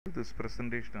This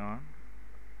presentation on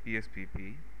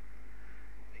PSPP.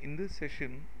 In this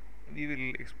session, we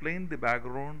will explain the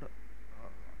background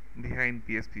behind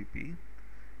PSPP,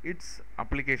 its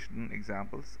application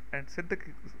examples, and set the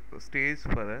stage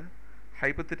for a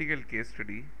hypothetical case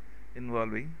study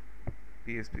involving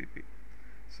PSPP.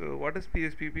 So, what is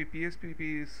PSPP?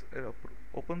 PSPP is an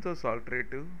open source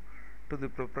alternative to the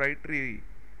proprietary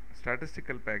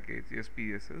statistical package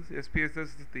SPSS.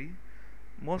 SPSS is the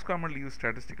most commonly used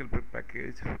statistical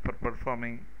package for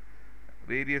performing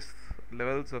various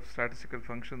levels of statistical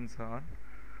functions on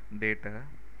data.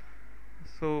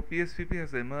 So PSPP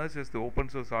has emerged as the open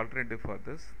source alternative for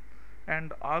this,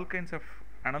 and all kinds of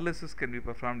analysis can be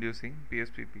performed using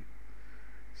PSPP.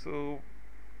 So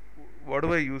what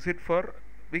do I use it for?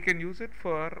 We can use it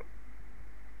for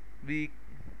the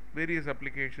various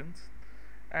applications,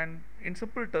 and in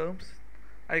simple terms,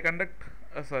 I conduct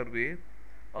a survey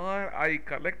or I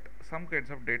collect some kinds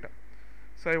of data.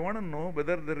 So I want to know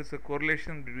whether there is a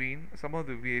correlation between some of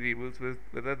the variables, with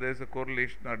whether there is a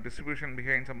correlation or distribution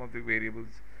behind some of the variables,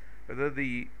 whether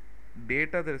the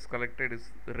data that is collected is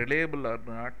reliable or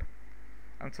not,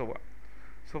 and so on.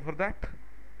 So for that,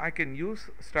 I can use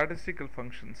statistical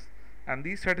functions, and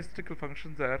these statistical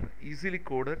functions are easily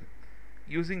coded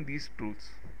using these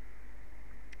tools.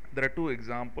 There are two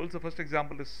examples. The first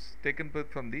example is taken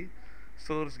from the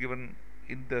source given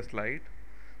in the slide.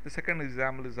 The second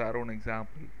example is our own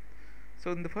example.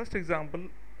 So in the first example,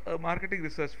 a marketing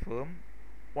research firm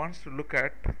wants to look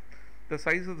at the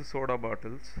size of the soda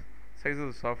bottles, size of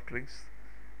the soft drinks,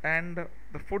 and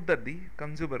the food that the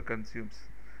consumer consumes.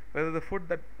 Whether the food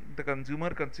that the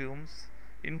consumer consumes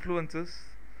influences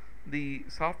the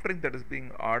soft drink that is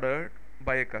being ordered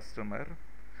by a customer.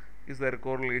 Is there a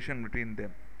correlation between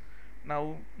them?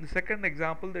 Now, the second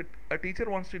example, that a teacher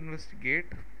wants to investigate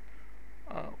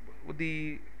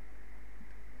the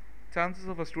chances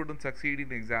of a student succeeding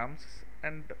in exams,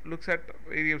 and looks at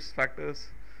various factors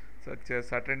such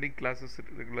as attending classes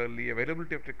regularly,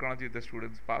 availability of technology with the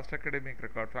students, past academic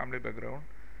record, family background,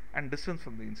 and distance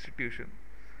from the institution.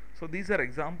 So these are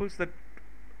examples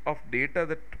of data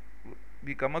that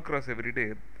we come across every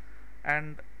day,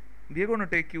 and we are going to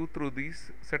take you through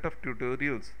these set of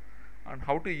tutorials on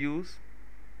how to use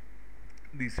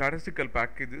the statistical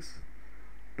packages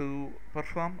to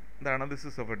perform the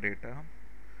analysis of a data.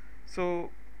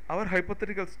 So our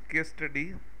hypothetical case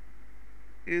study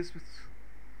is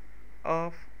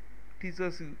of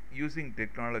teachers using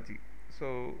technology.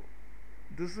 So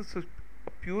this is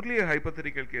purely a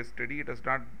hypothetical case study. It has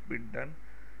not been done,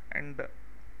 and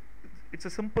it's a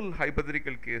simple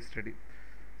hypothetical case study.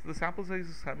 So the sample size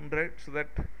is 100 so that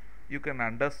you can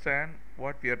understand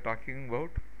what we are talking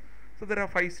about. So there are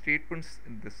 5 statements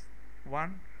in this.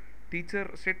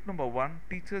 Statement number 1,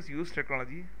 teachers use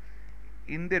technology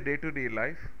in their day-to-day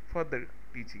life for the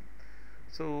teaching.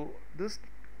 So this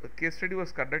case study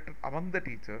was conducted among the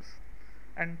teachers,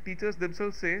 and teachers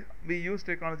themselves say we use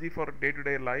technology for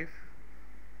day-to-day life,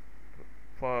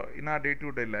 in our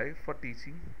day-to-day life for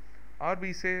teaching, or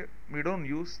we say we don't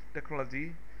use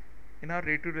technology in our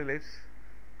day-to-day lives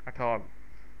at all.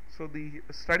 So the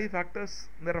study factors,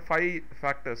 there are 5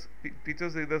 factors.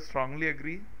 Teachers either strongly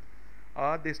agree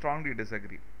or they strongly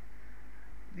disagree.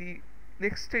 The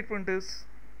next statement is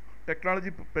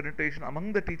technology penetration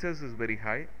among the teachers is very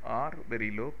high or very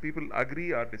low. People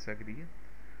agree or disagree.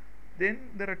 Then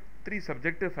there are 3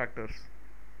 subjective factors.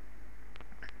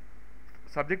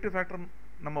 Subjective factor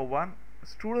number 1,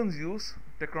 students use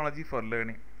technology for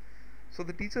learning. So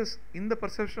the teachers, in the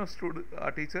perception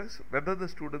of teachers, whether the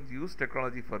students use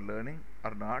technology for learning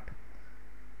or not.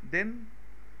 Then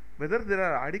whether there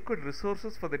are adequate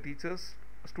resources for the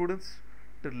students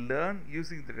to learn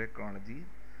using the technology,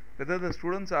 whether the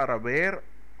students are aware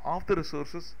of the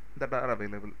resources that are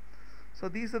available. So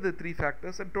these are the 3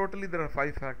 factors, and totally there are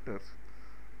 5 factors.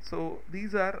 So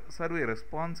these are survey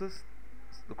responses.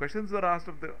 The questions were asked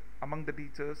among the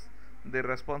teachers, their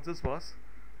responses was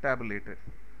tabulated.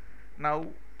 Now,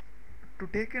 to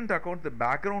take into account the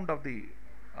background of the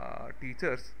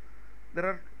teachers, there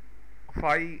are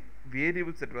 5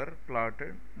 variables that were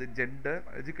plotted: the gender,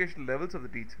 educational levels of the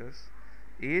teachers,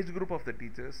 age group of the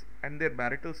teachers, and their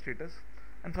marital status,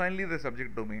 and finally the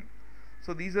subject domain.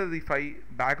 So these are the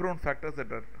 5 background factors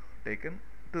that are taken.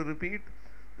 To repeat,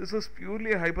 this was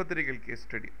purely a hypothetical case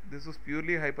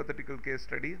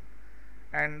study.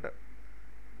 And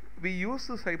we use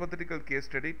this hypothetical case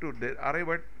study to arrive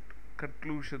at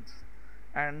conclusions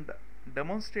and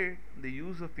demonstrate the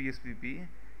use of PSPP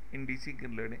in teaching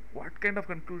and learning. What kind of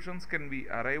conclusions can we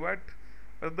arrive at?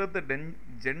 Whether the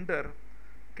gender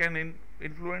can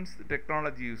influence the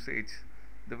technology usage,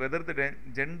 whether the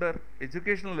gender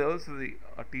educational levels of the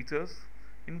teachers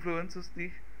influences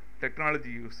the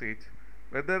technology usage,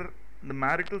 whether the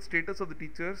marital status of the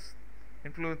teachers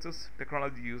influences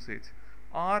technology usage,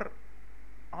 or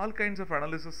all kinds of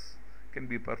analysis can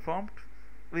be performed.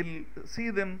 We'll see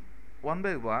them one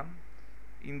by one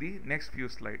in the next few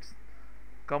slides.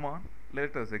 Come on,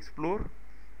 let us explore.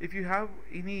 If you have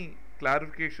any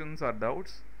clarifications or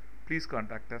doubts, please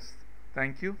contact us.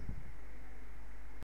 Thank you.